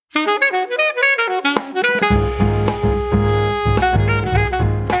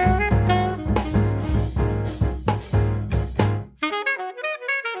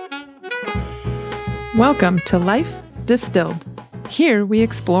Welcome to Life Distilled. Here we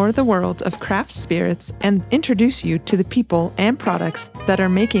explore the world of craft spirits and introduce you to the people and products that are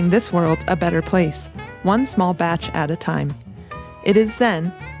making this world a better place, one small batch at a time. It is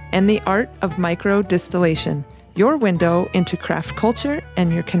Zen and the art of micro distillation, your window into craft culture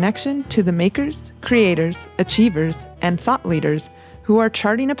and your connection to the makers, creators, achievers, and thought leaders who are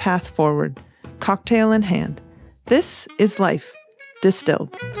charting a path forward, cocktail in hand. This is Life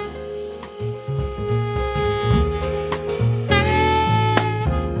Distilled.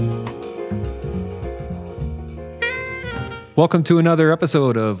 Welcome to another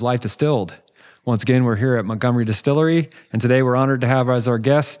episode of Life Distilled. Once again, we're here at Montgomery Distillery, and today we're honored to have as our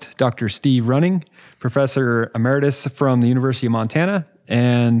guest Dr. Steve Running, Professor Emeritus from the University of Montana,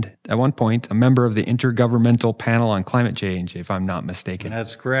 and at one point, a member of the Intergovernmental Panel on Climate Change, if I'm not mistaken.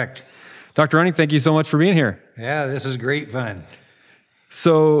 That's correct. Dr. Running, thank you so much for being here. Yeah, this is great fun.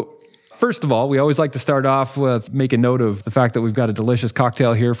 So, first of all, we always like to start off with making note of the fact that we've got a delicious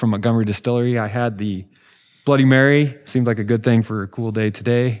cocktail here from Montgomery Distillery. I had the Bloody Mary. Seemed like a good thing for a cool day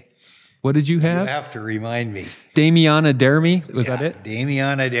today. What did you have? You have to remind me. Damiana Deremy, was that it?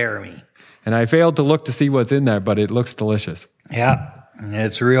 Damiana Deremy. And I failed to look to see what's in there, but it looks delicious. Yeah,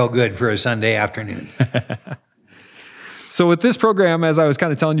 it's real good for a Sunday afternoon. So with this program, as I was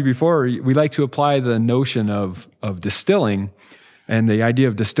kind of telling you before, we like to apply the notion of distilling and the idea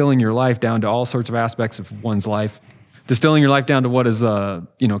of distilling your life down to all sorts of aspects of one's life. Distilling your life down to what is, kind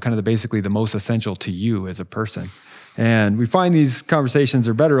of basically the most essential to you as a person. And we find these conversations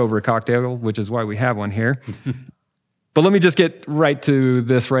are better over a cocktail, which is why we have one here. But let me just get right to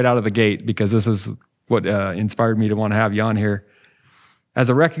this right out of the gate, because this is what inspired me to want to have you on here. As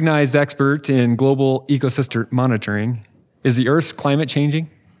a recognized expert in global ecosystem monitoring, is the Earth's climate changing,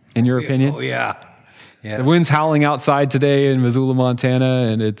 in your opinion? Oh, yeah. Yeah. The wind's howling outside today in Missoula, Montana,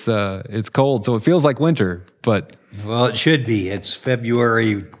 and it's cold, so it feels like winter, but... Well, it should be. It's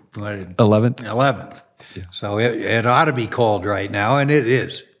February 11th. Yeah. So it ought to be cold right now, and it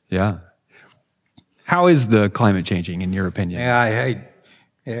is. Yeah. How is the climate changing, in your opinion? Yeah,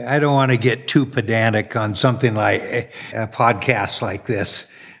 I don't want to get too pedantic on something like a podcast like this,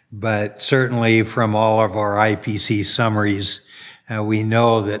 but certainly from all of our IPC summaries, we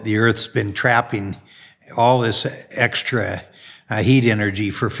know that the Earth's been trapping all this extra heat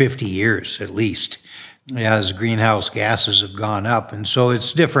energy for 50 years at least, as greenhouse gases have gone up. And so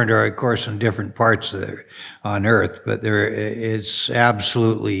it's different, of course, in different parts on Earth, but it's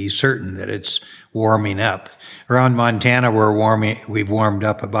absolutely certain that it's warming up. Around Montana, we've warmed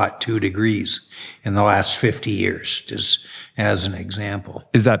up about 2 degrees in the last 50 years, just as an example.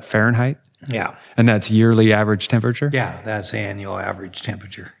 Is that Fahrenheit? Yeah. And that's yearly average temperature? Yeah, that's annual average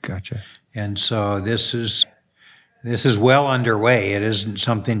temperature. Gotcha. And so this is well underway. It isn't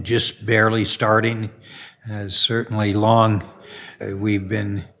something just barely starting. Certainly long. We've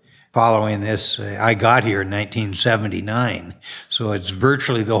been following this. I got here in 1979, so it's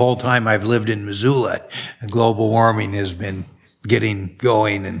virtually the whole time I've lived in Missoula. Global warming has been getting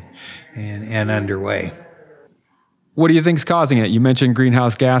going and underway. What do you think's causing it? You mentioned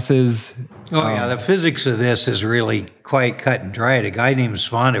greenhouse gases. Oh, yeah, the physics of this is really quite cut and dried. A guy named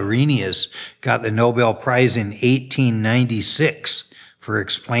Svante Arrhenius got the Nobel Prize in 1896 for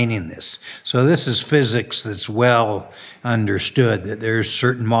explaining this. So this is physics that's well understood, that there's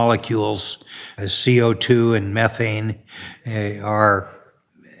certain molecules, CO2 and methane are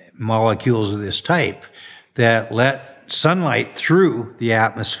molecules of this type that let sunlight through the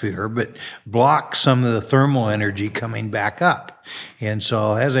atmosphere, but block some of the thermal energy coming back up. And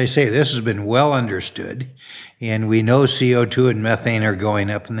so, as I say, this has been well understood, and we know CO2 and methane are going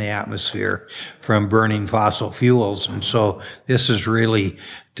up in the atmosphere from burning fossil fuels. And so this is really,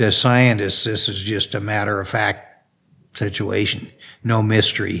 to scientists, this is just a matter-of-fact situation. No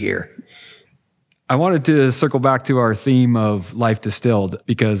mystery here. I wanted to circle back to our theme of Life Distilled,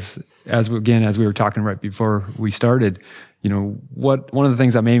 because as we were talking right before we started, one of the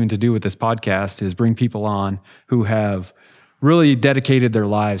things I'm aiming to do with this podcast is bring people on who have really dedicated their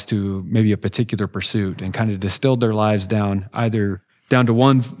lives to maybe a particular pursuit and kind of distilled their lives down to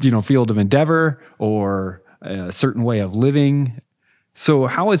one, field of endeavor or a certain way of living. So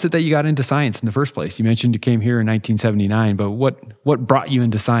how is it that you got into science in the first place? You mentioned you came here in 1979, but what brought you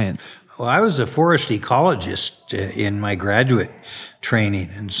into science? Well, I was a forest ecologist in my graduate training,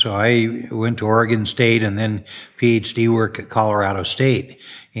 and so I went to Oregon State and then PhD work at Colorado State.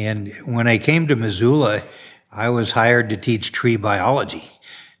 And when I came to Missoula, I was hired to teach tree biology.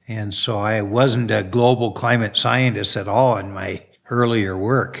 And so I wasn't a global climate scientist at all in my earlier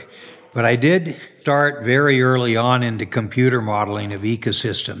work. But I did start very early on into computer modeling of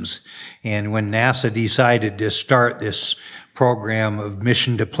ecosystems. And when NASA decided to start this program of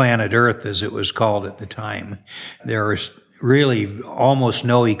Mission to Planet Earth, as it was called at the time, there was really almost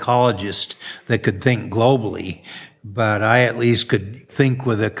no ecologist that could think globally, but I at least could think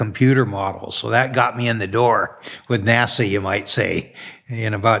with a computer model. So that got me in the door with NASA, you might say,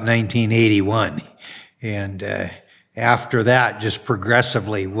 in about 1981. And after that, just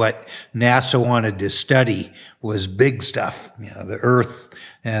progressively, what NASA wanted to study was big stuff, the Earth,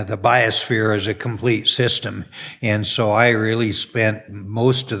 the biosphere as a complete system. And so I really spent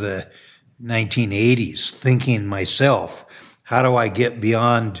most of the 1980s thinking myself, how do I get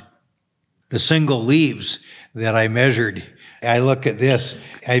beyond the single leaves that I measured? I look at this.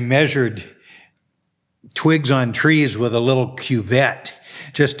 I measured twigs on trees with a little cuvette,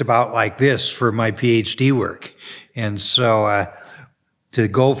 just about like this, for my PhD work. And so to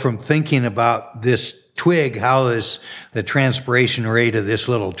go from thinking about this twig, the transpiration rate of this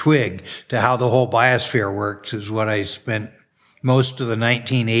little twig, to how the whole biosphere works is what I spent most of the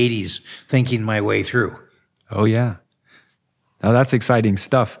 1980s thinking my way through. Oh, yeah. Now, that's exciting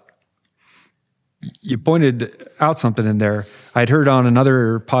stuff. You pointed out something in there. I'd heard on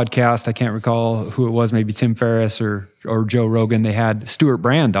another podcast, I can't recall who it was, maybe Tim Ferriss or Joe Rogan, they had Stuart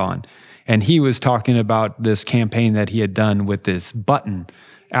Brand on. And he was talking about this campaign that he had done with this button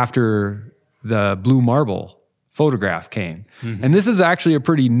after the blue marble photograph came. Mm-hmm. And this is actually a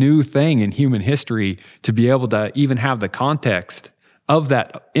pretty new thing in human history, to be able to even have the context of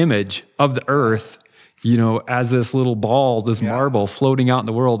that image of the Earth, as this little ball, this marble floating out in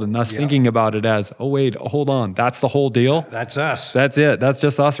the world, and us thinking about it as, oh, wait, hold on, that's the whole deal? That's us. That's it. That's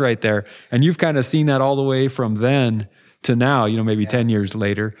just us right there. And you've kind of seen that all the way from then to now, maybe 10 years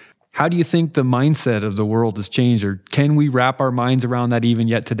later. How do you think the mindset of the world has changed, or can we wrap our minds around that even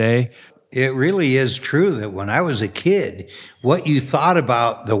yet today? It really is true that when I was a kid, what you thought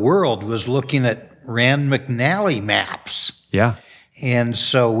about the world was looking at Rand McNally maps. Yeah. And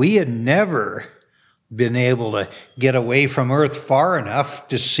so we had never been able to get away from Earth far enough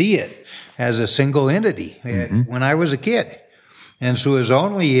to see it as a single entity when I was a kid. And so it was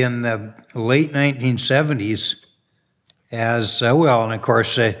only in the late 1970s as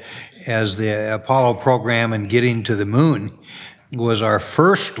the Apollo program and getting to the moon was our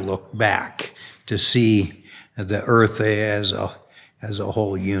first look back to see the Earth as a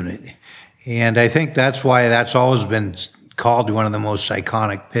whole unit. And I think that's why that's always been called one of the most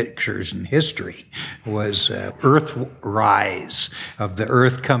iconic pictures in history, was Earthrise, of the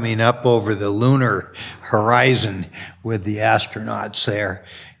Earth coming up over the lunar horizon with the astronauts there.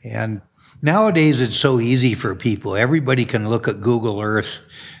 And nowadays it's so easy for people. Everybody can look at Google Earth.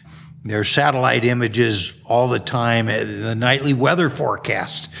 There's satellite images all the time. The nightly weather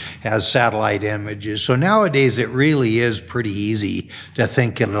forecast has satellite images. So nowadays it really is pretty easy to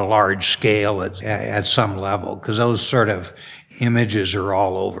think at a large scale at some level, because those sort of images are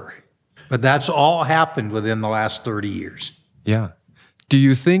all over. But that's all happened within the last 30 years. Yeah. Do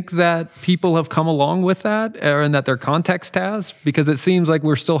you think that people have come along with that, and that their context has? Because it seems like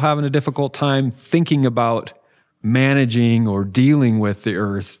we're still having a difficult time thinking about managing or dealing with the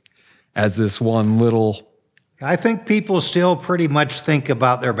Earth as this one little... I think people still pretty much think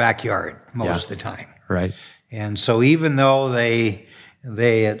about their backyard most of the time. Right. And so even though they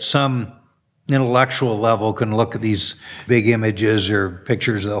at some intellectual level can look at these big images or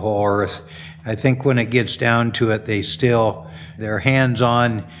pictures of the whole Earth, I think when it gets down to it, their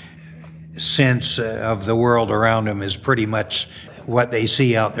hands-on sense of the world around them is pretty much what they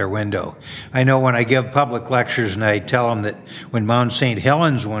see out their window. I know when I give public lectures and I tell them that when Mount St.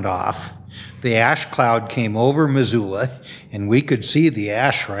 Helens went off, the ash cloud came over Missoula and we could see the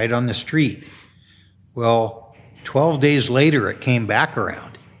ash right on the street. Well, 12 days later it came back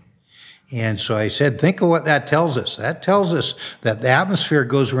around. And so I said, think of what that tells us. That tells us that the atmosphere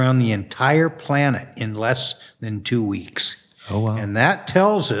goes around the entire planet in less than 2 weeks. Oh, wow. And that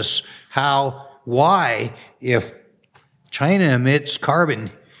tells us why, if China emits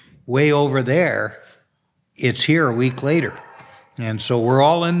carbon way over there, it's here a week later. And so we're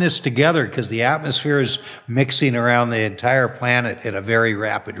all in this together because the atmosphere is mixing around the entire planet at a very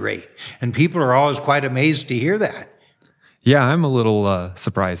rapid rate. And people are always quite amazed to hear that. Yeah, I'm a little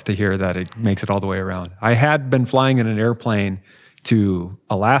surprised to hear that it makes it all the way around. I had been flying in an airplane to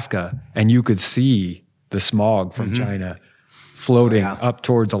Alaska, and you could see the smog from China floating up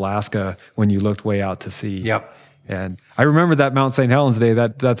towards Alaska when you looked way out to sea. Yep. And I remember that Mount St. Helens day.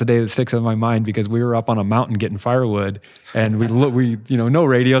 That's a day that sticks in my mind because we were up on a mountain getting firewood, and we no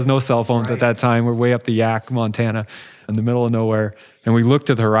radios, no cell phones at that time. We're way up the Yak, Montana, in the middle of nowhere, and we looked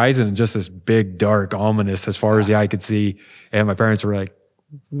to the horizon and just this big, dark, ominous as far as the eye could see. And my parents were like,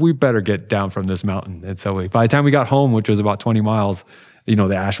 "We better get down from this mountain." And so by the time we got home, which was about 20 miles,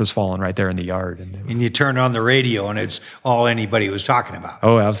 the ash was falling right there in the yard. And you turn on the radio and it's all anybody was talking about.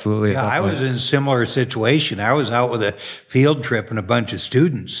 Oh, absolutely. Yeah, I was in a similar situation. I was out with a field trip and a bunch of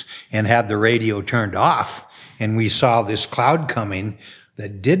students and had the radio turned off. And we saw this cloud coming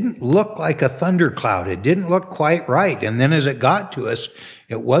that didn't look like a thundercloud. It didn't look quite right. And then as it got to us,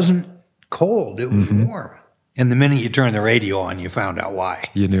 it wasn't cold. It was warm. And the minute you turned the radio on, you found out why.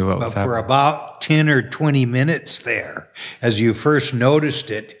 You knew what was happening. But for about 10 or 20 minutes there, as you first noticed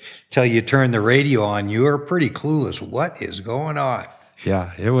it, till you turned the radio on, you were pretty clueless. What is going on?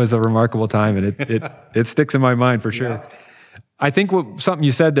 Yeah, it was a remarkable time, and it sticks in my mind for sure. Yeah. I think something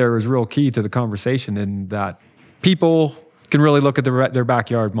you said there was real key to the conversation, in that people can really look at their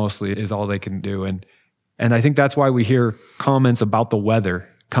backyard mostly is all they can do. And I think that's why we hear comments about the weather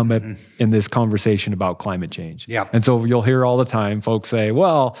come up in this conversation about climate change. Yeah. And so you'll hear all the time folks say,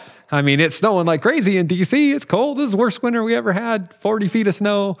 well, I mean, it's snowing like crazy in DC. It's cold. This is the worst winter we ever had, 40 feet of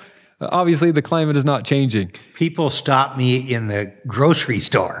snow. Obviously, the climate is not changing. People stop me in the grocery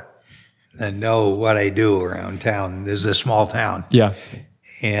store and know what I do around town. This is a small town. Yeah.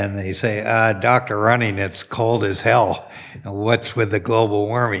 And they say, Dr. Running, it's cold as hell. What's with the global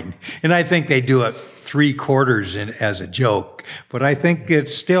warming? And I think they do it 3/4 as a joke, but I think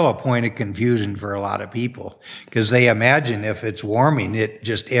it's still a point of confusion for a lot of people, because they imagine if it's warming, it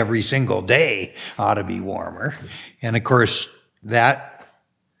just every single day ought to be warmer. And of course, that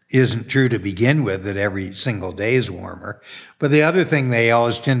isn't true to begin with, that every single day is warmer. But the other thing they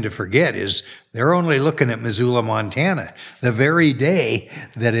always tend to forget is they're only looking at Missoula, Montana. The very day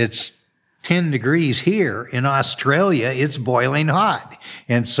that it's 10 degrees here in Australia, it's boiling hot.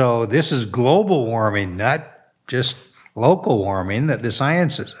 And so this is global warming, not just local warming that the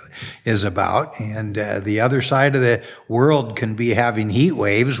science is about. And the other side of the world can be having heat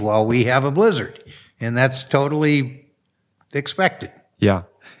waves while we have a blizzard. And that's totally expected. Yeah.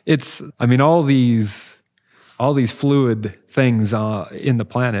 All these fluid things in the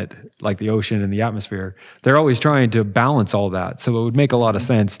planet, like the ocean and the atmosphere, they're always trying to balance all that. So it would make a lot of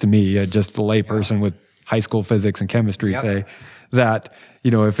sense to me, just a layperson with high school physics and chemistry, say that,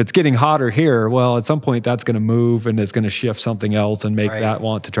 if it's getting hotter here, well, at some point that's going to move and it's going to shift something else and make that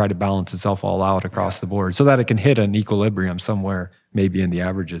want to try to balance itself all out across the board so that it can hit an equilibrium somewhere, maybe in the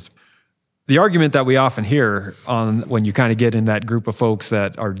averages. The argument that we often hear when you kind of get in that group of folks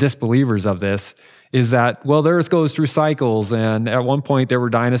that are disbelievers of this is that, well, the Earth goes through cycles, and at one point there were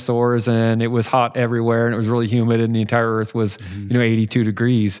dinosaurs, and it was hot everywhere, and it was really humid, and the entire Earth was, 82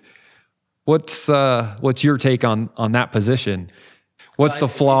 degrees. What's your take on that position? What's the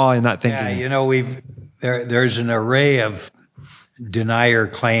flaw in that thinking? Yeah, there's an array of denier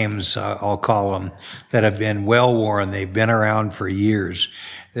claims, I'll call them, that have been well worn. They've been around for years.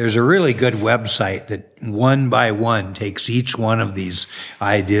 There's a really good website that one by one takes each one of these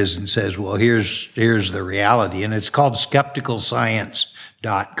ideas and says, well, here's the reality. And it's called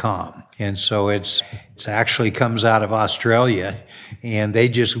skepticalscience.com. And so it actually comes out of Australia, and they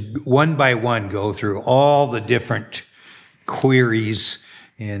just one by one go through all the different queries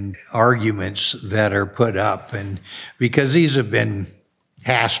and arguments that are put up. And because these have been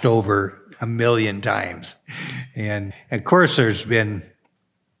hashed over 1,000,000 times. And of course, there's been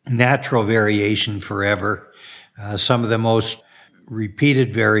natural variation forever. Some of the most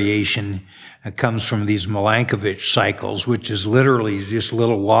repeated variation comes from these Milankovitch cycles, which is literally just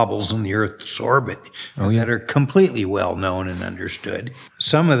little wobbles in the Earth's orbit that are completely well known and understood.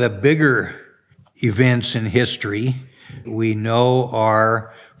 Some of the bigger events in history we know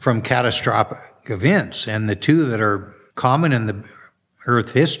are from catastrophic events, and the two that are common in the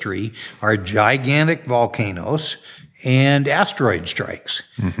Earth history are gigantic volcanoes and asteroid strikes.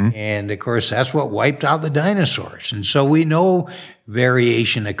 And of course, that's what wiped out the dinosaurs. And so we know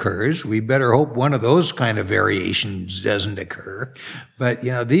variation occurs. We better hope one of those kind of variations doesn't occur. But,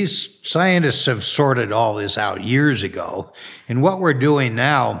 these scientists have sorted all this out years ago. And what we're doing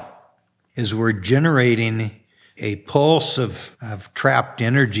now is we're generating a pulse of trapped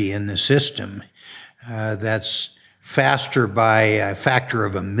energy in the system that's faster by a factor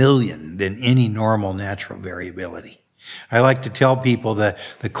of 1,000,000 than any normal natural variability. I like to tell people that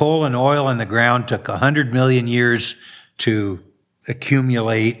the coal and oil in the ground took 100 million years to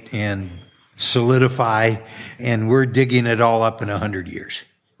accumulate and solidify, and we're digging it all up in 100 years,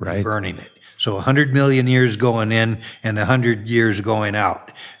 right? Burning it. So 100 million years going in and 100 years going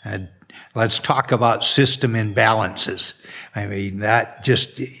out. Let's talk about system imbalances. I mean, that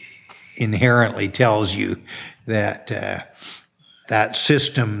just inherently tells you that that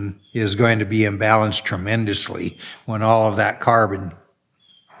system is going to be imbalanced tremendously when all of that carbon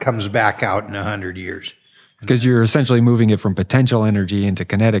comes back out in 100 years. Because you're essentially moving it from potential energy into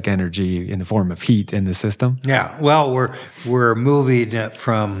kinetic energy in the form of heat in the system. Yeah, well, we're moving it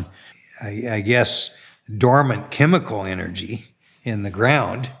from, I guess, dormant chemical energy in the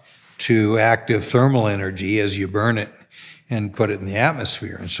ground to active thermal energy as you burn it and put it in the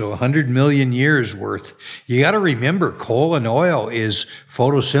atmosphere. And so 100 million years worth. You got to remember, coal and oil is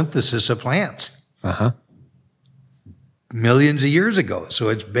photosynthesis of plants. Uh-huh. Millions of years ago. So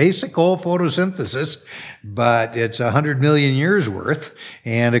it's basic coal photosynthesis, but it's 100 million years worth.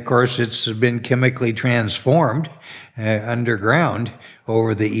 And of course, it's been chemically transformed underground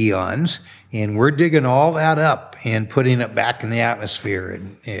over the eons. And we're digging all that up and putting it back in the atmosphere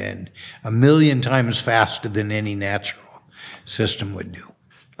and 1 million times faster than any natural system would do.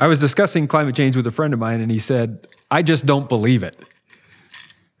 I was discussing climate change with a friend of mine, and he said, I just don't believe it.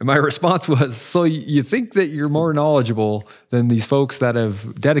 And my response was, so you think that you're more knowledgeable than these folks that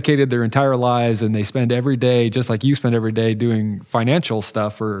have dedicated their entire lives and they spend every day, just like you spend every day, doing financial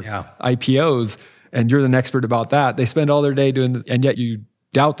stuff or IPOs, and you're an expert about that. They spend all their day doing, and yet you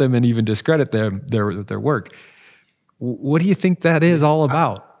doubt them and even discredit their work. What do you think that is all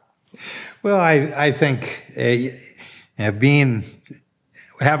about? Well, I think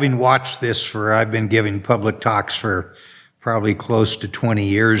having watched this I've been giving public talks for probably close to 20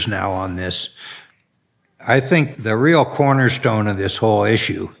 years now on this. I think the real cornerstone of this whole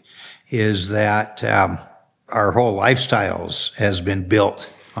issue is that our whole lifestyles has been built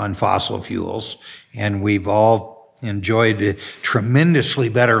on fossil fuels, and we've all enjoyed a tremendously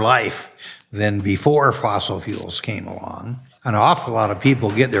better life than before fossil fuels came along. An awful lot of people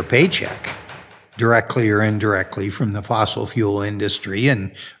get their paycheck directly or indirectly from the fossil fuel industry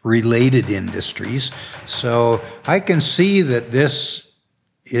and related industries. So I can see that this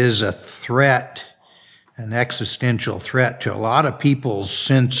is a threat, an existential threat to a lot of people's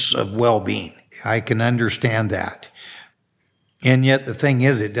sense of well-being. I can understand that. And yet the thing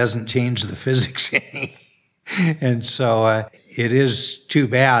is, it doesn't change the physics any. And so it is too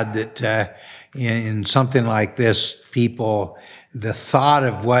bad that in something like this, the thought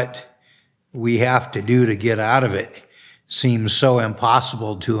of what we have to do to get out of it seems so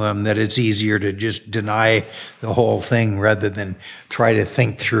impossible to them that it's easier to just deny the whole thing rather than try to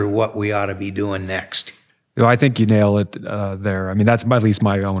think through what we ought to be doing next. Well, I think you nail it there. I mean, that's at least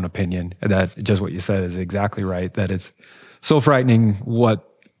my own opinion, that just what you said is exactly right, that it's so frightening what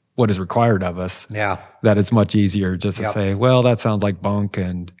is required of us that it's much easier just to say, well, that sounds like bunk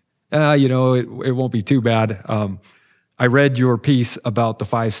and, it won't be too bad. I read your piece about the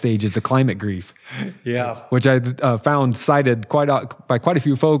 5 stages of climate grief, which I found cited by quite a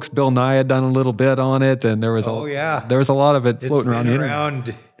few folks. Bill Nye had done a little bit on it, and there was a lot of it floating around the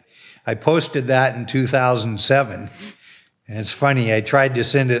internet. I posted that in 2007, and it's funny. I tried to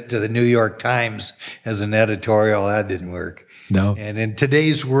send it to the New York Times as an editorial. That didn't work. No. And in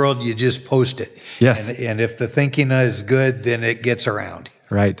today's world, you just post it. Yes. And if the thinking is good, then it gets around.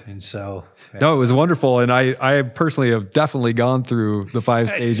 Right. And so. No, it was wonderful. And I personally have definitely gone through the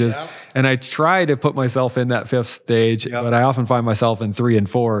 5 stages. And I try to put myself in that 5th stage, but I often find myself in 3 and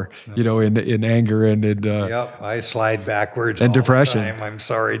 4, in anger and in I slide backwards and all depression. the time, I'm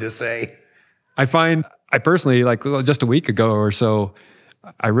sorry to say. I personally, like just a week ago or so,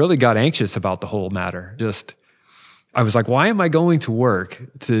 I really got anxious about the whole matter. I was like, why am I going to work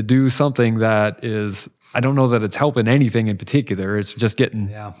to do something that is, I don't know that it's helping anything in particular. It's just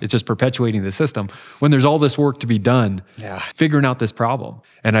it's just perpetuating the system when there's all this work to be done, figuring out this problem.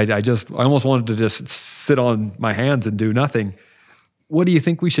 And I almost wanted to just sit on my hands and do nothing. What do you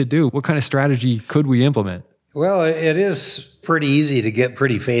think we should do? What kind of strategy could we implement? Well, it is pretty easy to get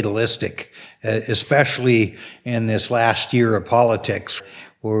pretty fatalistic, especially in this last year of politics,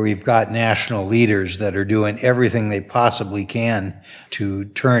 where we've got national leaders that are doing everything they possibly can to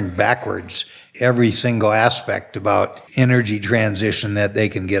turn backwards every single aspect about energy transition that they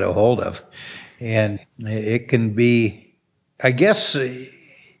can get a hold of. And it can be, I guess,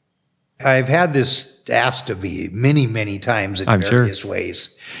 I've had this asked of me many, many times in various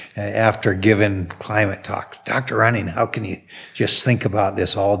ways after giving climate talks. Dr. Running, how can you just think about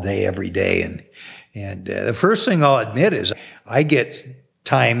this all day, every day? And the first thing I'll admit is I get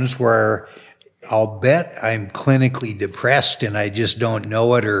times where I'll bet I'm clinically depressed and I just don't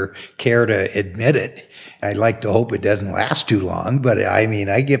know it or care to admit it. I'd like to hope it doesn't last too long, but I mean,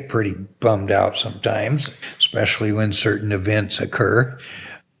 I get pretty bummed out sometimes, especially when certain events occur.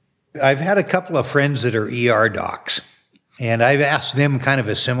 I've had a couple of friends that are ER docs, and I've asked them kind of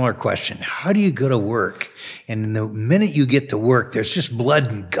a similar question. How do you go to work? And the minute you get to work, there's just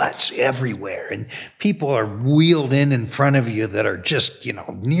blood and guts everywhere. And people are wheeled in front of you that are just,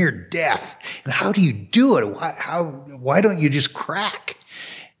 near death. And how do you do it? Why don't you just crack?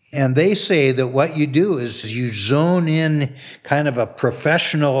 And they say that what you do is you zone in kind of a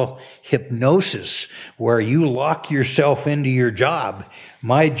professional hypnosis where you lock yourself into your job.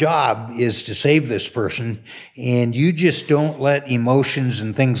 My job is to save this person, and you just don't let emotions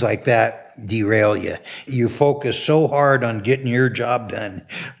and things like that derail you. You focus so hard on getting your job done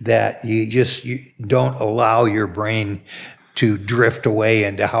that you don't allow your brain to drift away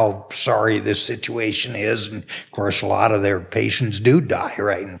into how sorry this situation is. And of course, a lot of their patients do die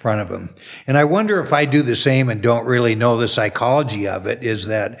right in front of them. And I wonder if I do the same and don't really know the psychology of it, is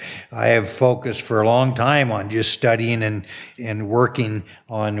that I have focused for a long time on just studying and working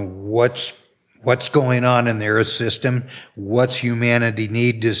on what's going on in the Earth system, what's humanity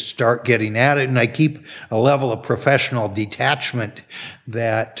need to start getting at it. And I keep a level of professional detachment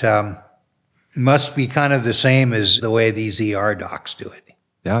that must be kind of the same as the way these ER docs do it.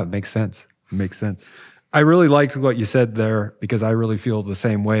 Yeah, it makes sense. It makes sense. I really like what you said there because I really feel the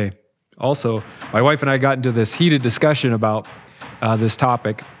same way. Also, my wife and I got into this heated discussion about this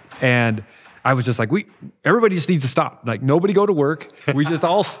topic, and I was just like, everybody just needs to stop. Like, nobody go to work. We just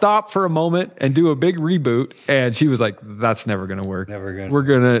all stop for a moment and do a big reboot. And she was like, that's never going to work.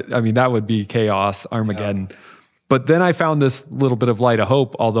 That would be chaos, Armageddon. Yeah. But then I found this little bit of light of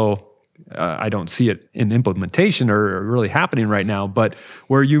hope, although I don't see it in implementation or really happening right now, but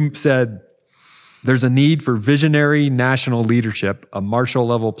where you said there's a need for visionary national leadership, a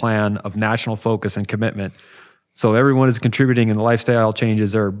Marshall-level plan of national focus and commitment, so everyone is contributing and the lifestyle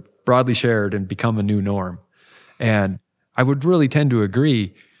changes are broadly shared and become a new norm. And I would really tend to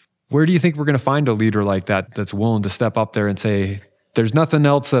agree. Where do you think we're going to find a leader like that that's willing to step up there and say, there's nothing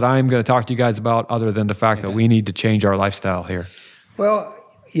else that I'm going to talk to you guys about other than the fact that we need to change our lifestyle here? Well,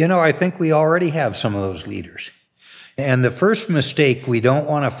 I think we already have some of those leaders. And the first mistake we don't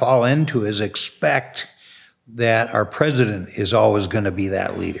want to fall into is expect that our president is always going to be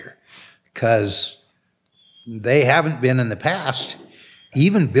that leader, because they haven't been in the past.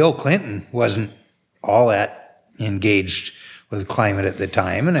 Even Bill Clinton wasn't all that engaged with climate at the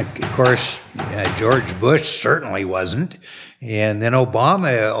time. And of course, George Bush certainly wasn't. And then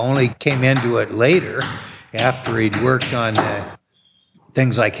Obama only came into it later after he'd worked on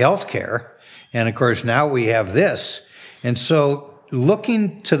things like healthcare. And of course, now we have this. And so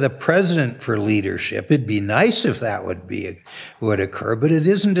looking to the president for leadership, it'd be nice if that would occur, but it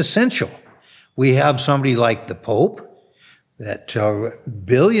isn't essential. We have somebody like the Pope that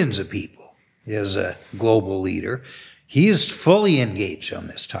billions of people is a global leader. He is fully engaged on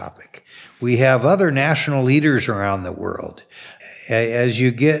this topic. We have other national leaders around the world. As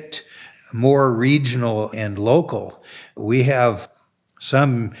you get more regional and local, we have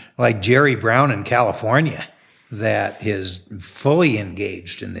some like Jerry Brown in California that is fully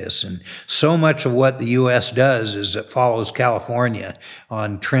engaged in this. And so much of what the U.S. does is it follows California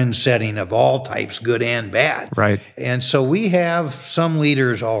on trend setting of all types, good and bad. Right. And so we have some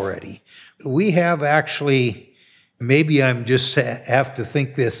leaders already. We have actually, maybe I'm just have to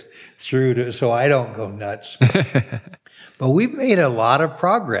think this through so I don't go nuts. But we've made a lot of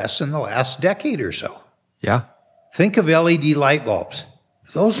progress in the last decade or so. Yeah. Think of LED light bulbs.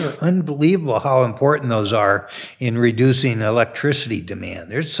 Those are unbelievable how important those are in reducing electricity demand.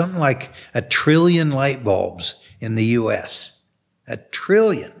 There's something like 1 trillion light bulbs in the U.S. 1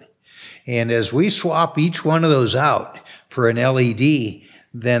 trillion. And as we swap each one of those out for an LED,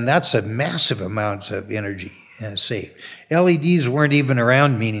 then that's a massive amounts of energy saved. LEDs weren't even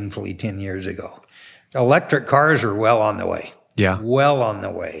around meaningfully 10 years ago. Electric cars are well on the way. Yeah. Well on the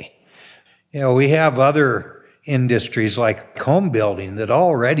way. We have other industries like home building that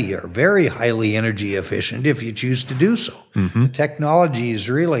already are very highly energy efficient if you choose to do so. Mm-hmm. The technology is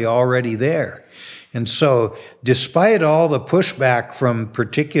really already there. And so despite all the pushback from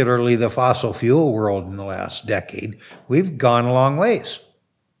particularly the fossil fuel world in the last decade, we've gone a long ways.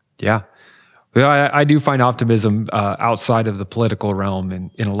 Yeah. Well, I do find optimism outside of the political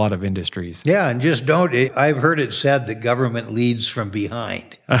realm in a lot of industries. Yeah, and just don't. I've heard it said that government leads from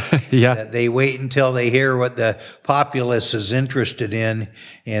behind. Yeah. That they wait until they hear what the populace is interested in,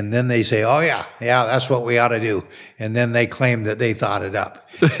 and then they say, "Oh yeah, that's what we ought to do," and then they claim that they thought it up.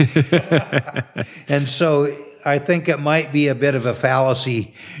 And so I think it might be a bit of a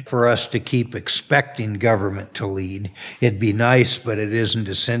fallacy for us to keep expecting government to lead. It'd be nice, but it isn't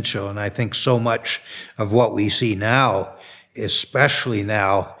essential. And I think so much of what we see now, especially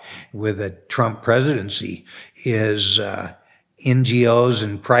now with the Trump presidency, is NGOs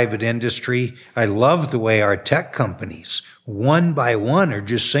and private industry. I love the way our tech companies, one by one, are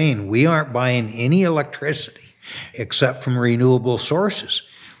just saying we aren't buying any electricity except from renewable sources.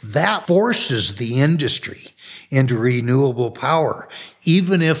 That forces the industry into renewable power,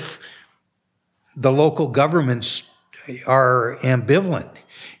 even if the local governments are ambivalent.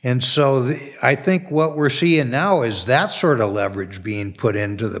 And so I think what we're seeing now is that sort of leverage being put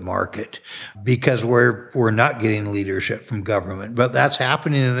into the market because we're not getting leadership from government. But that's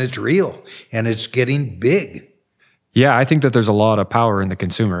happening, and it's real, and it's getting big. Yeah, I think that there's a lot of power in the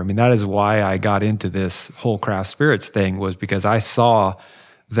consumer. I mean, that is why I got into this whole craft spirits thing, was because I saw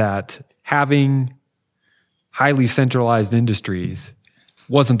that having highly centralized industries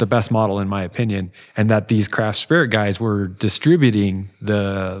wasn't the best model, in my opinion, and that these craft spirit guys were distributing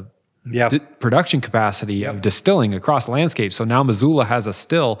the production capacity of distilling across the landscape. So now Missoula has a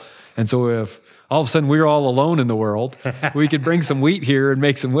still, and so if all of a sudden we're all alone in the world, we could bring some wheat here and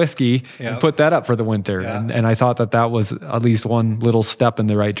make some whiskey and put that up for the winter. And I thought that was at least one little step in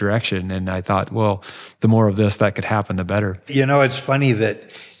the right direction. And I thought, well, the more of this that could happen, the better. You know, it's funny that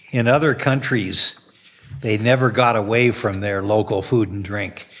in other countries, they never got away from their local food and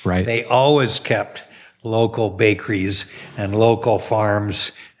drink. Right. They always kept local bakeries and local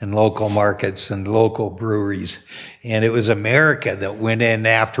farms and local markets and local breweries. And it was America that went in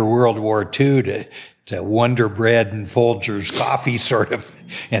after World War II to Wonder Bread and Folgers coffee sort of,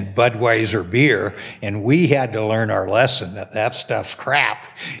 and Budweiser beer. And we had to learn our lesson that stuff's crap,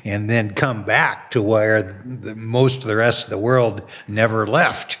 and then come back to where most of the rest of the world never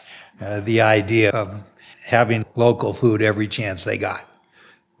left. The idea of having local food every chance they got.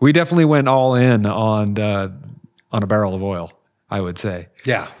 We definitely went all in on a barrel of oil, I would say.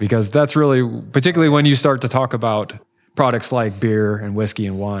 Yeah. Because that's really, particularly when you start to talk about products like beer and whiskey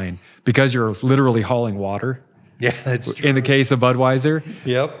and wine, because you're literally hauling water. Yeah, that's true. In the case of Budweiser.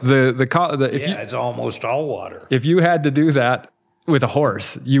 Yep. It's almost all water. If you had to do that with a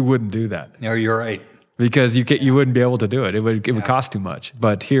horse, you wouldn't do that. No, you're right. Because you wouldn't be able to do it. It would cost too much.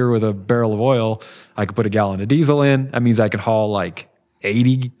 But here with a barrel of oil, I could put a gallon of diesel in. That means I could haul like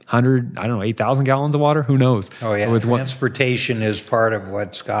 80, 100, 8,000 gallons of water. Who knows? Oh, yeah. Transportation is part of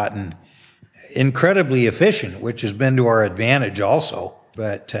what's gotten incredibly efficient, which has been to our advantage also.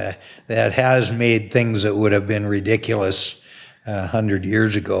 But that has made things that would have been ridiculous 100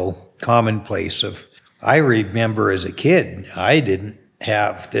 years ago commonplace. I remember as a kid, I didn't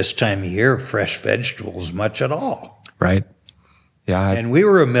have this time of year fresh vegetables much at all. Right. Yeah. And we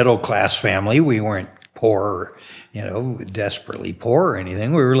were a middle-class family. We weren't poor, desperately poor or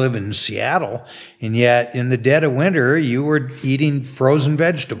anything. We were living in Seattle. And yet in the dead of winter, you were eating frozen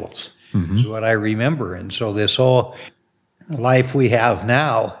vegetables, is what I remember. And so this whole life we have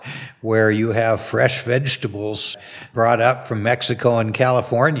now, where you have fresh vegetables brought up from Mexico and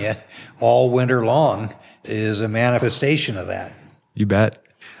California all winter long, is a manifestation of that. You bet.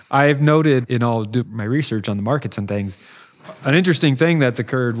 I've noted in all my research on the markets and things, an interesting thing that's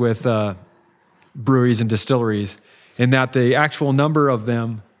occurred with breweries and distilleries, in that the actual number of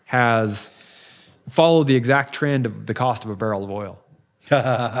them has followed the exact trend of the cost of a barrel of oil.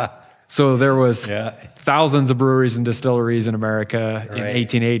 So there was thousands of breweries and distilleries in America in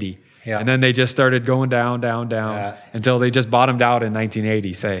 1880. Yeah. And then they just started going down until they just bottomed out in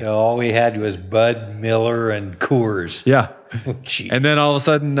 1980, say. So all we had was Bud, Miller, and Coors. Yeah. And then all of a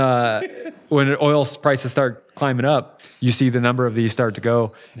sudden, when oil prices start climbing up, you see the number of these start to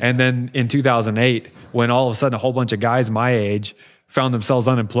go. Yeah. And then in 2008, when all of a sudden a whole bunch of guys my age found themselves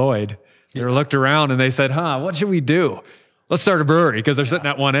unemployed, they looked around and they said, what should we do? Let's start a brewery, because they're sitting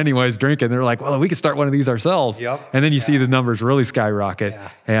at one anyways drinking. They're like, well, we could start one of these ourselves. Yep. And then you see the numbers really skyrocket.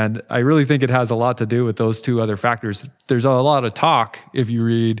 Yeah. And I really think it has a lot to do with those two other factors. There's a lot of talk, if you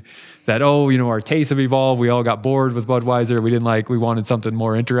read, that, our tastes have evolved. We all got bored with Budweiser. We wanted something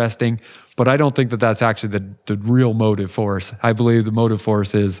more interesting. But I don't think that that's actually the real motive force. I believe the motive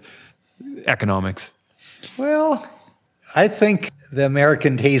force is economics. Well, I think the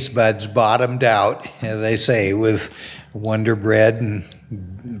American taste buds bottomed out, as I say, with Wonder Bread and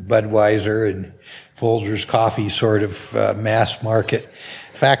Budweiser and Folgers Coffee sort of mass market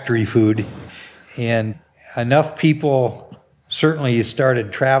factory food. And enough people certainly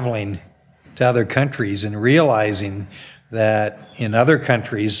started traveling to other countries and realizing that in other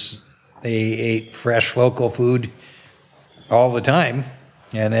countries they ate fresh local food all the time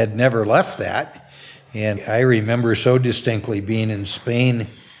and had never left that. And I remember so distinctly being in Spain,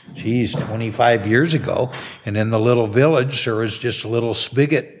 25 years ago, and in the little village there was just a little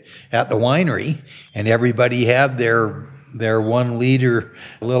spigot at the winery, and everybody had their 1 liter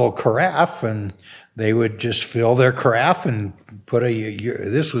little carafe, and they would just fill their carafe and put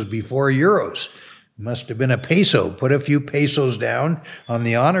this was before euros. Must have been a peso. Put a few pesos down on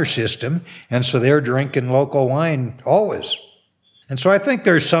the honor system, and so they're drinking local wine always. And so I think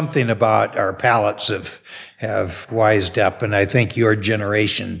there's something about our palates have wised up, and I think your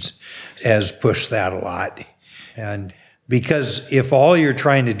generations has pushed that a lot. And because if all you're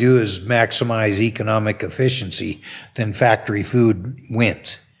trying to do is maximize economic efficiency, then factory food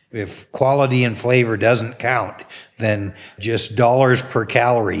wins. If quality and flavor doesn't count, then just dollars per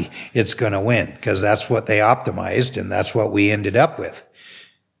calorie, it's going to win, because that's what they optimized, and that's what we ended up with.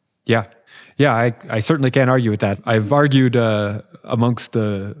 Yeah. Yeah, I certainly can't argue with that. I've argued amongst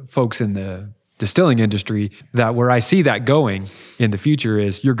the folks in the distilling industry that where I see that going in the future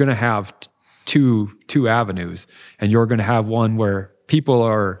is you're going to have two avenues, and you're going to have one where people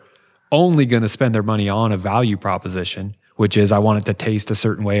are only going to spend their money on a value proposition, which is I want it to taste a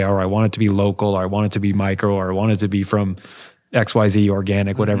certain way, or I want it to be local, or I want it to be micro, or I want it to be from XYZ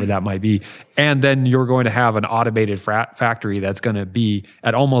organic, whatever that might be. And then you're going to have an automated factory that's going to be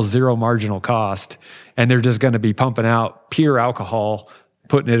at almost zero marginal cost, and they're just going to be pumping out pure alcohol,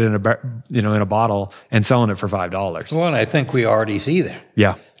 putting it in a bottle and selling it for $5. Well, and I think we already see that.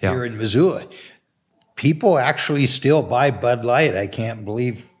 Yeah. Here in Missoula, people actually still buy Bud Light. I can't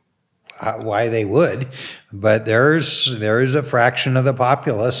believe why they would, but there is a fraction of the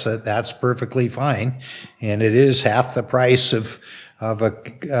populace that's perfectly fine, and it is half the price of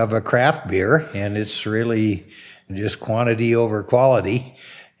a craft beer, and it's really just quantity over quality.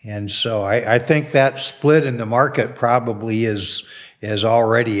 And so I think that split in the market probably is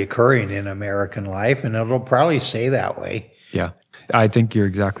already occurring in American life, and it'll probably stay that way. Yeah, I think you're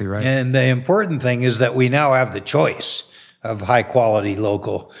exactly right. And the important thing is that we now have the choice of high quality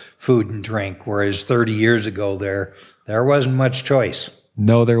local food and drink, whereas 30 years ago there wasn't much choice.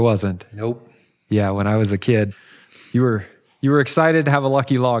 No, there wasn't. Nope. Yeah, when I was a kid, you were excited to have a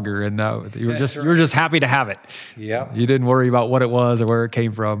Lucky Lager, and you were just happy to have it. Yeah. You didn't worry about what it was or where it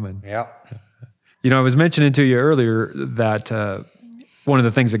came from. And yeah. I was mentioning to you earlier that one of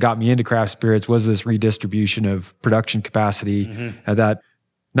the things that got me into craft spirits was this redistribution of production capacity, and that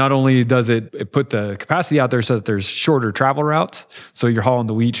not only does it put the capacity out there so that there's shorter travel routes, so you're hauling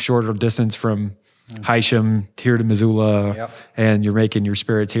the wheat shorter distance from Hysham here to Missoula, and you're making your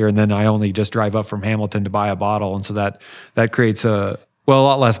spirits here, and then I only just drive up from Hamilton to buy a bottle, and so that creates a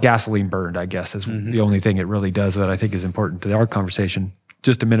lot less gasoline burned, I guess, is the only thing it really does that I think is important to our conversation,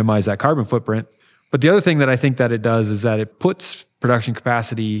 just to minimize that carbon footprint. But the other thing that I think that it does is that it puts production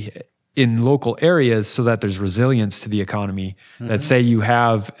capacity in local areas so that there's resilience to the economy. That say you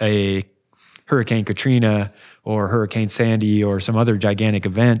have a Hurricane Katrina or Hurricane Sandy or some other gigantic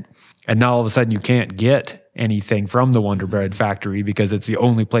event, and now all of a sudden you can't get anything from the Wonder Bread factory because it's the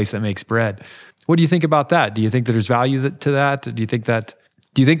only place that makes bread. What do you think about that? Do you think that there's value to that? Do you think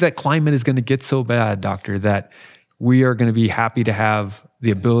that climate is going to get so bad, Doctor, that we are going to be happy to have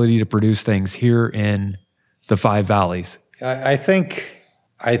the ability to produce things here in the Five Valleys? I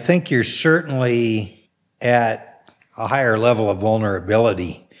think you're certainly at a higher level of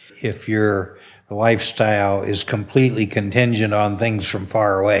vulnerability if your lifestyle is completely contingent on things from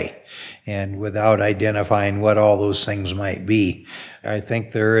far away and without identifying what all those things might be. I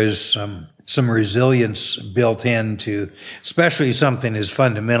think there is some resilience built into, especially something as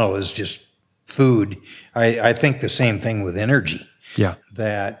fundamental as just food. I think the same thing with energy. Yeah.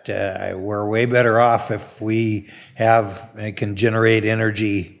 That we're way better off if we can generate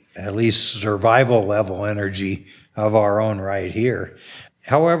energy, at least survival level energy of our own right here.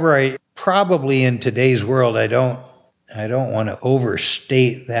 However, probably in today's world, I don't want to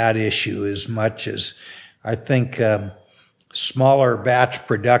overstate that issue as much as I think smaller batch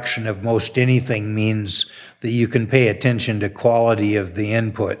production of most anything means that you can pay attention to quality of the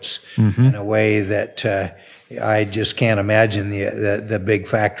inputs in a way that I just can't imagine the big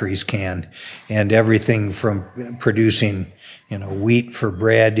factories can. And everything from producing, wheat for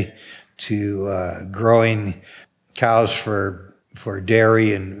bread to growing cows for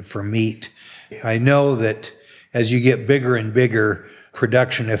dairy and for meat. I know that as you get bigger and bigger,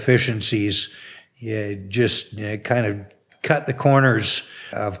 production efficiencies just kind of cut the corners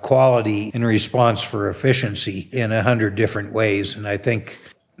of quality in response for efficiency in 100 different ways. And I think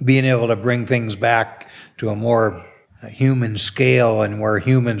being able to bring things back to a more human scale and where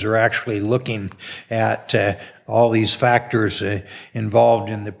humans are actually looking at all these factors involved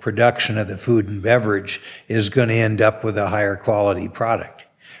in the production of the food and beverage is going to end up with a higher quality product.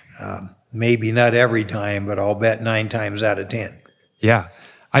 Maybe not every time, but I'll bet 9 times out of 10. Yeah,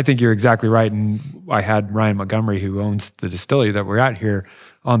 I think you're exactly right. And I had Ryan Montgomery, who owns the distillery that we're at here,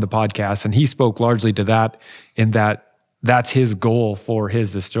 on the podcast, and he spoke largely to that, in that that's his goal for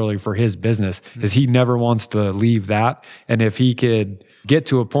his distillery, for his business, is he never wants to leave that. And if he could get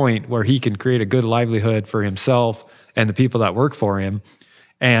to a point where he can create a good livelihood for himself and the people that work for him,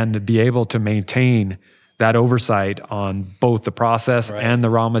 and be able to maintain that oversight on both the process and the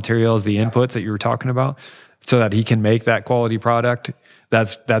raw materials, the inputs that you were talking about, so that he can make that quality product,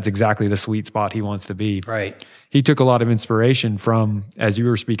 that's exactly the sweet spot he wants to be. Right. He took a lot of inspiration from, as you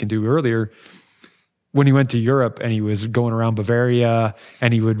were speaking to earlier, when he went to Europe and he was going around Bavaria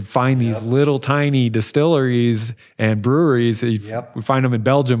and he would find these little tiny distilleries and breweries. He'd find them in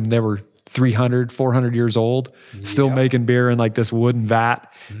Belgium. They were 300, 400 years old, still making beer in like this wooden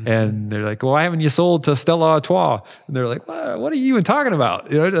vat. And they're like, well, why haven't you sold to Stella Artois? And they're like, what are you even talking about?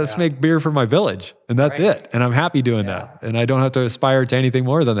 Just make beer for my village. And that's it. And I'm happy doing that. And I don't have to aspire to anything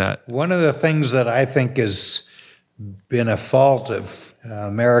more than that. One of the things that I think has been a fault of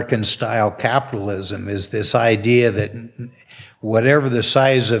American style capitalism is this idea that whatever the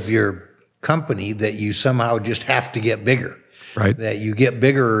size of your company, that you somehow just have to get bigger. Right. That you get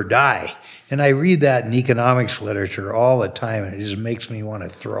bigger or die. And I read that in economics literature all the time, and it just makes me want to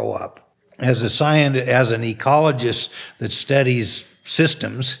throw up. As an ecologist that studies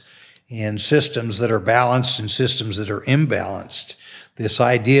systems, and systems that are balanced and systems that are imbalanced, this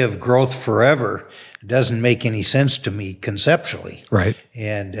idea of growth forever doesn't make any sense to me conceptually. Right.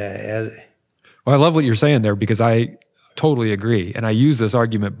 And well, I love what you're saying there, because I totally agree. And I use this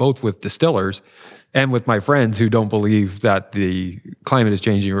argument both with distillers and with my friends who don't believe that the climate is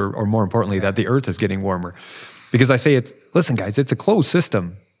changing, or more importantly, that the earth is getting warmer. Because I say, listen, guys, it's a closed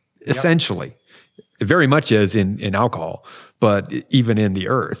system, essentially. It very much is in alcohol, but even in the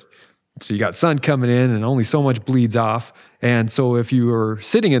earth. So you got sun coming in and only so much bleeds off. And so if you are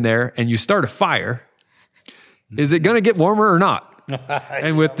sitting in there and you start a fire, is it going to get warmer or not?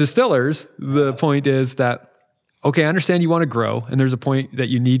 And with distillers, the point is that, okay, I understand you want to grow, and there's a point that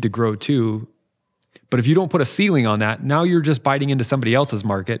you need to grow too. But if you don't put a ceiling on that, now you're just biting into somebody else's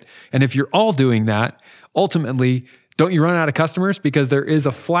market. And if you're all doing that, ultimately, don't you run out of customers? Because there is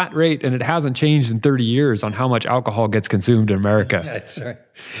a flat rate, and it hasn't changed in 30 years, on how much alcohol gets consumed in America. That's right.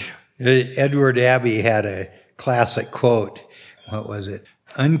 Edward Abbey had a classic quote. What was it?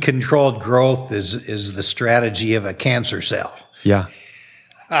 Uncontrolled growth is the strategy of a cancer cell. Yeah.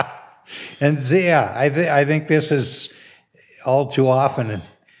 And I think this is all too often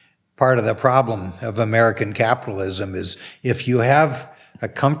part of the problem of American capitalism is if you have a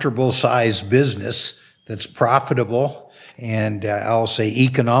comfortable sized business that's profitable and I'll say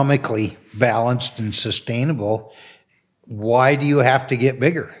economically balanced and sustainable, why do you have to get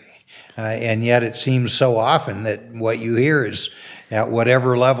bigger? And yet it seems so often that what you hear is at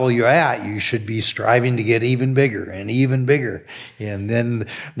whatever level you're at, you should be striving to get even bigger and even bigger. And then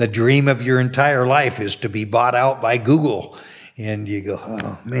the dream of your entire life is to be bought out by Google. And you go,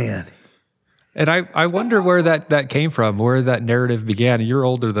 oh, man. And I wonder where that came from, where that narrative began. You're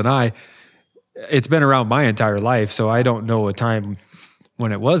older than I. It's been around my entire life, so I don't know a time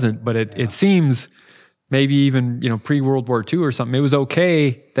when it wasn't. But it seems maybe even pre-World War II or something, it was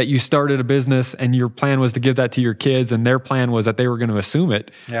okay that you started a business and your plan was to give that to your kids, and their plan was that they were going to assume it.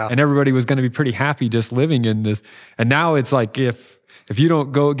 Yeah. And everybody was going to be pretty happy just living in this. And now it's like if you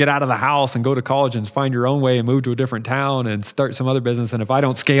don't go get out of the house and go to college and find your own way and move to a different town and start some other business, and if I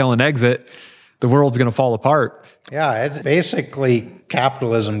don't scale and exit, the world's going to fall apart. Yeah, it's basically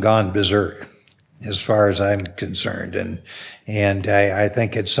capitalism gone berserk, as far as I'm concerned. And I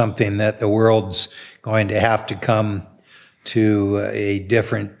think it's something that the world's going to have to come to a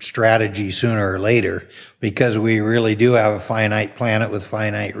different strategy sooner or later, because we really do have a finite planet with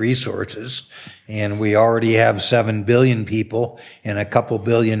finite resources. And we already have 7 billion people, and a couple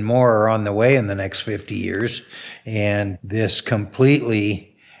billion more are on the way in the next 50 years. And this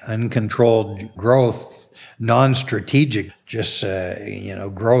completely uncontrolled growth, non-strategic, just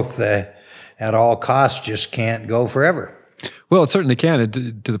growth at all costs just can't go forever. Well, it certainly can,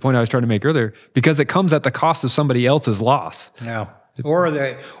 to the point I was trying to make earlier, because it comes at the cost of somebody else's loss. Yeah. or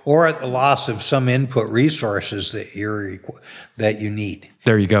at the loss of some input resources that you need.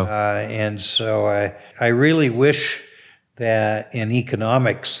 There you go. And so I really wish that in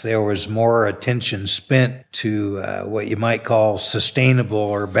economics there was more attention spent to what you might call sustainable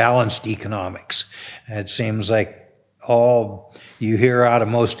or balanced economics. It seems like all you hear out of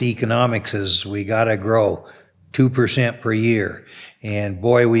most economics is we got to grow 2% per year. And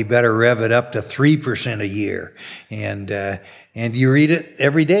boy, we better rev it up to 3% a year. And you read it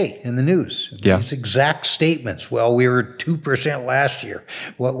every day in the news. Yeah. These exact statements. Well, we were 2% last year.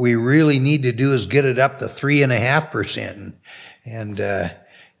 What we really need to do is get it up to 3.5%. And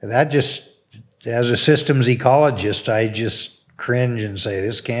that just, as a systems ecologist, I just cringe and say,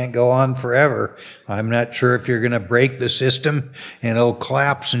 this can't go on forever. I'm not sure if you're going to break the system and it'll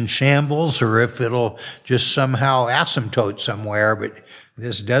collapse in shambles or if it'll just somehow asymptote somewhere, but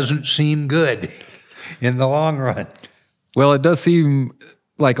this doesn't seem good in the long run. Well, it does seem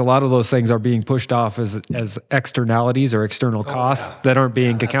like a lot of those things are being pushed off as externalities or external costs that aren't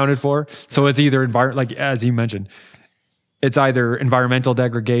being accounted for. So it's either like as you mentioned, it's either environmental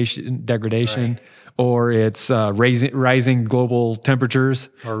degradation, Right. or it's rising global temperatures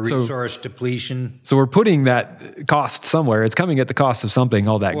Or resource depletion. So we're putting that cost somewhere. It's coming at the cost of something.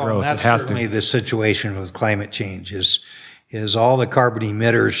 All that growth. That's it has certainly to. the situation with climate change is all the carbon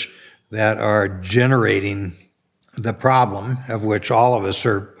emitters that are generating the problem, of which all of us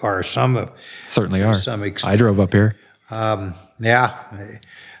are some of. Certainly are. some extent. I drove up here.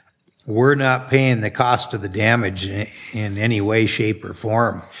 We're not paying the cost of the damage in any way, shape, or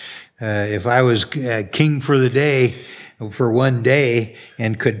form. If I was king for the day, for one day,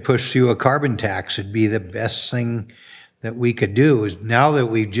 and could push through a carbon tax, it'd be the best thing that we could do. Now that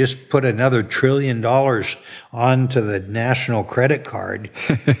we've just put another $1 trillion onto the national credit card,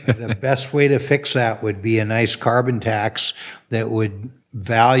 the best way to fix that would be a nice carbon tax that would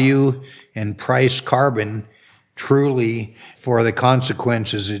value and price carbon truly for the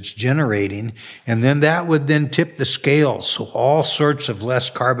consequences it's generating. And then that would then tip the scales. So all sorts of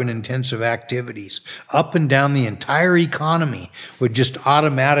less carbon intensive activities up and down the entire economy would just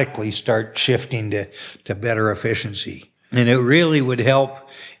automatically start shifting to better efficiency. And it really would help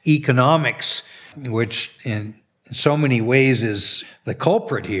economics, which in so many ways is the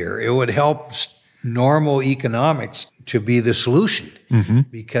culprit here. It would help normal economics to be the solution,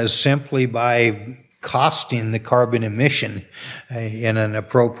 because simply by costing the carbon emission in an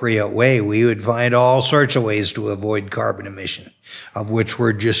appropriate way, we would find all sorts of ways to avoid carbon emission, of which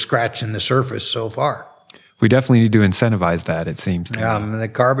we're just scratching the surface so far. We definitely need to incentivize that, it seems to me. The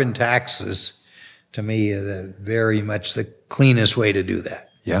carbon tax is, to me, very much the cleanest way to do that.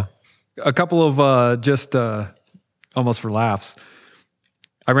 Yeah. A couple of just almost for laughs.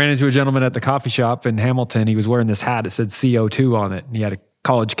 I ran into a gentleman at the coffee shop in Hamilton. He was wearing this hat that said CO2 on it, and he had a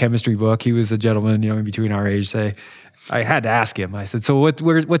college chemistry book. He was a gentleman, in between our age. I had to ask him. I said, "So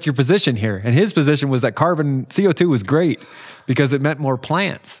what's your position here?" And his position was that CO2 was great because it meant more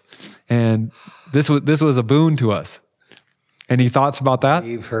plants, and this was a boon to us. Any thoughts about that?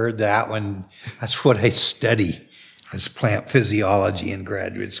 You've heard that one. That's what I study, is plant physiology in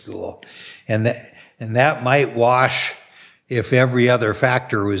graduate school, and that might wash if every other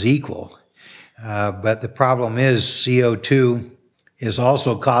factor was equal. But the problem is CO2 is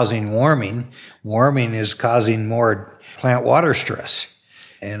also causing warming. Warming is causing more plant water stress,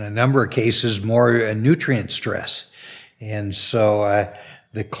 in a number of cases more nutrient stress. And so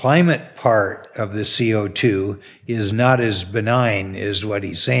the climate part of the CO2 is not as benign as what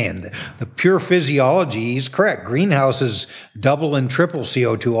he's saying. The pure physiology, he's correct. Greenhouses double and triple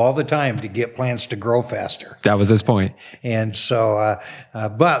CO2 all the time to get plants to grow faster. That was his point. And so,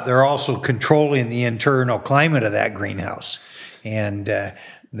 but they're also controlling the internal climate of that greenhouse. And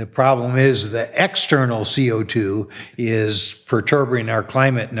the problem is the external CO2 is perturbing our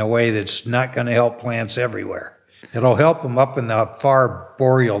climate in a way that's not going to help plants everywhere. It'll help them up in the far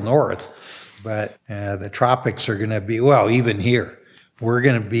boreal north, but the tropics are going to be, well, even here,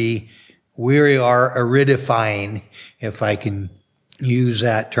 we are aridifying, if I can use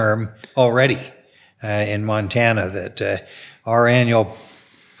that term, already in Montana, that our annual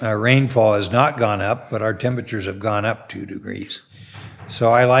rainfall has not gone up, but our temperatures have gone up 2 degrees. So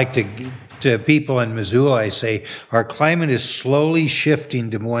I like to people in Missoula, I say, our climate is slowly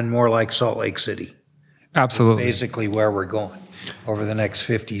shifting to one more like Salt Lake City. Absolutely. That's basically where we're going over the next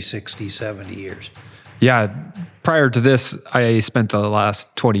 50, 60, 70 years. Yeah. Prior to this, I spent the last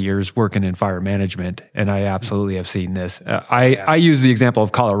 20 years working in fire management, and I absolutely have seen this. I use the example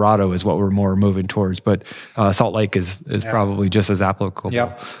of Colorado as what we're more moving towards, but Salt Lake is probably just as applicable.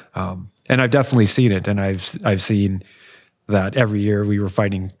 Yep. And I've definitely seen it, and I've seen that every year we were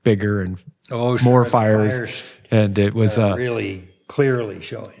fighting bigger and Oh, sure, more the fires. And it was really clearly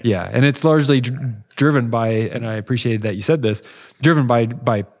showing it. yeah, and it's largely driven by, and I appreciated that you said this, driven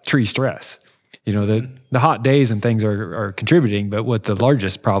by tree stress. You know, the hot days and things are contributing, but what the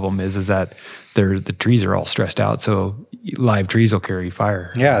largest problem is that the trees are all stressed out, so live trees will carry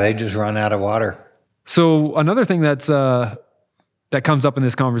fire. Yeah, they just run out of water. So another thing that comes up in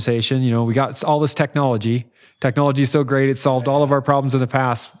this conversation, you know, we got all this technology. Technology is so great; it solved all of our problems in the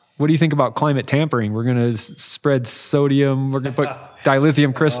past. What do you think about climate tampering? We're going to spread sodium. We're going to put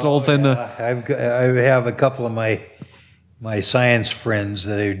dilithium crystals in the. I have a couple of my science friends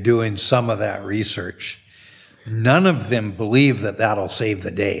that are doing some of that research. None of them believe that that'll save the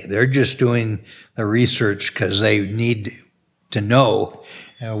day. They're just doing the research because they need to know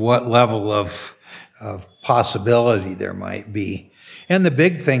what level of possibility there might be. And the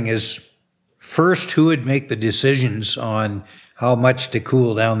big thing is, first, who would make the decisions on how much to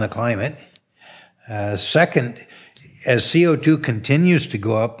cool down the climate? Second, as CO2 continues to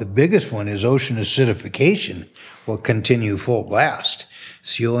go up, the biggest one is ocean acidification will continue full blast.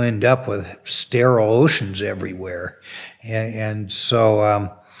 So you'll end up with sterile oceans everywhere. And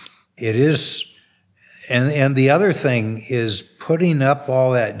so it is, and the other thing is putting up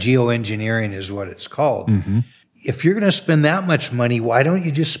all that geoengineering is what it's called. Mm-hmm. If you're going to spend that much money, why don't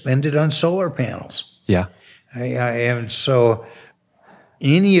you just spend it on solar panels? Yeah. And so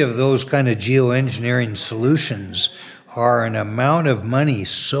any of those kind of geoengineering solutions are an amount of money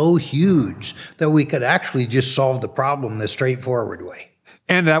so huge that we could actually just solve the problem the straightforward way.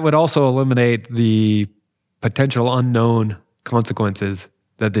 And that would also eliminate the potential unknown consequences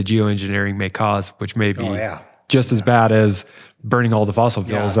that the geoengineering may cause, which may be just as bad as burning all the fossil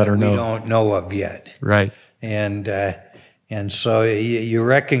fuels that are we don't know of yet. Right. And so you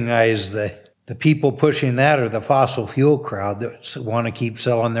recognize the people pushing that are the fossil fuel crowd that want to keep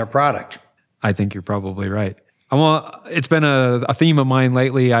selling their product. I think you're probably right. It's been a theme of mine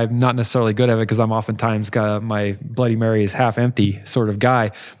lately. I'm not necessarily good at it because I'm oftentimes got my Bloody Mary is half empty sort of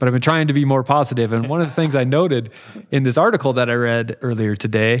guy, but I've been trying to be more positive. And one of the things I noted in this article that I read earlier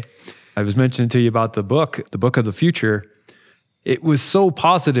today, I was mentioning to you about the book of the future. It was so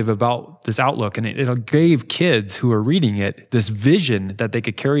positive about this outlook, and it gave kids who are reading it this vision that they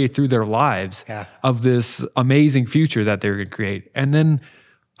could carry through their lives of this amazing future that they're going to create. And then,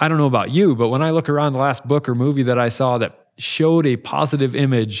 I don't know about you, but when I look around the last book or movie that I saw that showed a positive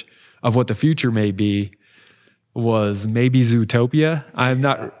image of what the future may be, was maybe Zootopia. I'm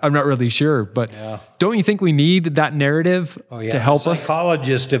not really sure, but don't you think we need that narrative to help us?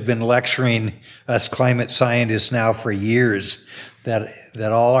 Psychologists have been lecturing us climate scientists now for years that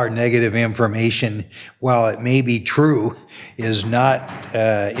all our negative information, while it may be true, is not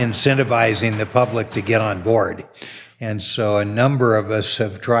incentivizing the public to get on board. And so a number of us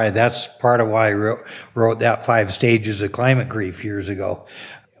have tried. That's part of why I wrote that 5 Stages of Climate Grief years ago.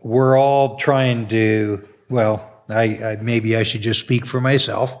 We're all trying to, maybe I should just speak for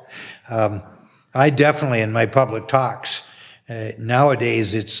myself. I definitely, in my public talks,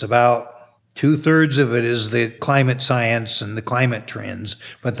 nowadays it's about 2/3 of it is the climate science and the climate trends,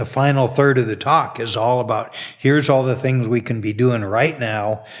 but the final third of the talk is all about here's all the things we can be doing right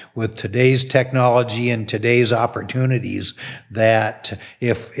now with today's technology and today's opportunities that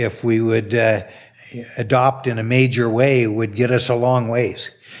if we would adopt in a major way would get us a long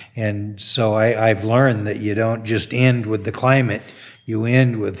ways. And so I've learned that you don't just end with the climate, you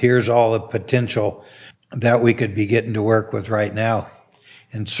end with here's all the potential that we could be getting to work with right now.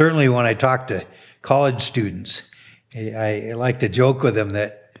 And certainly when I talk to college students, I like to joke with them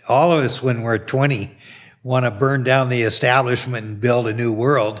that all of us when we're 20 want to burn down the establishment and build a new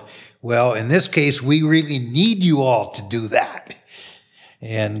world. Well, in this case, we really need you all to do that.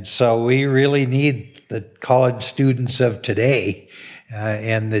 And so we really need the college students of today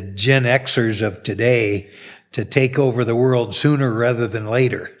and the Gen Xers of today to take over the world sooner rather than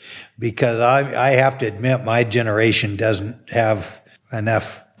later. Because I have to admit, my generation doesn't have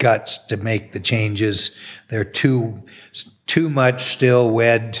enough guts to make the changes. They're too much still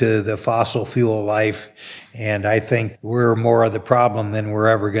wed to the fossil fuel life. And I think we're more of the problem than we're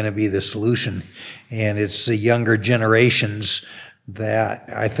ever going to be the solution. And it's the younger generations that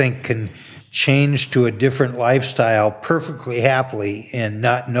I think can change to a different lifestyle perfectly happily and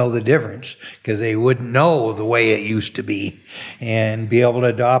not know the difference because they wouldn't know the way it used to be and be able to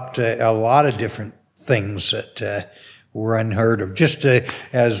adopt a lot of different things that were unheard of. Just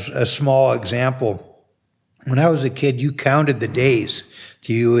as a small example, When I was a kid, you counted the days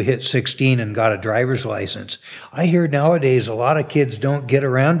till you hit 16 and got a driver's license. I hear nowadays a lot of kids don't get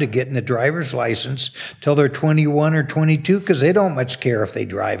around to getting a driver's license till they're 21 or 22 because they don't much care if they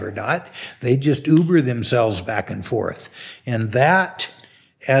drive or not. They just Uber themselves back and forth. And that,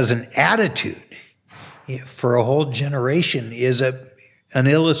 as an attitude for a whole generation, is an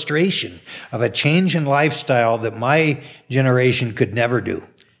illustration of a change in lifestyle that my generation could never do.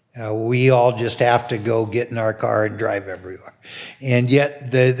 We all just have to go get in our car and drive everywhere. And yet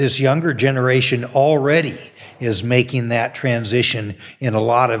this younger generation already is making that transition in a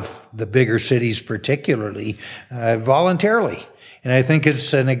lot of the bigger cities particularly, voluntarily. And I think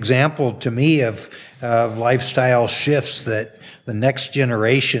it's an example to me of lifestyle shifts that the next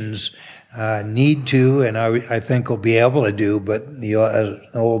generations need to, and I think will be able to do, but the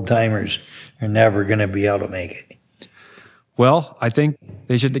old timers are never going to be able to make it. Well, I think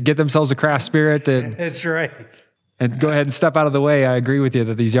they should get themselves a craft spirit That's right. and go ahead and step out of the way. I agree with you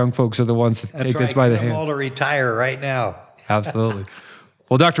that these young folks are the ones that take this by the hands. Get them all hands. to retire right now. Absolutely.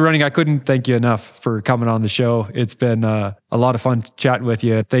 Well, Dr. Running, I couldn't thank you enough for coming on the show. It's been a lot of fun chatting with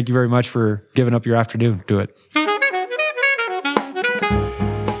you. Thank you very much for giving up your afternoon to it.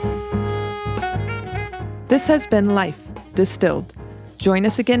 This has been Life Distilled. Join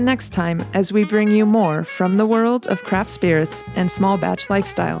us again next time as we bring you more from the world of craft spirits and small batch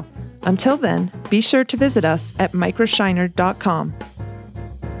lifestyle. Until then, be sure to visit us at microshiner.com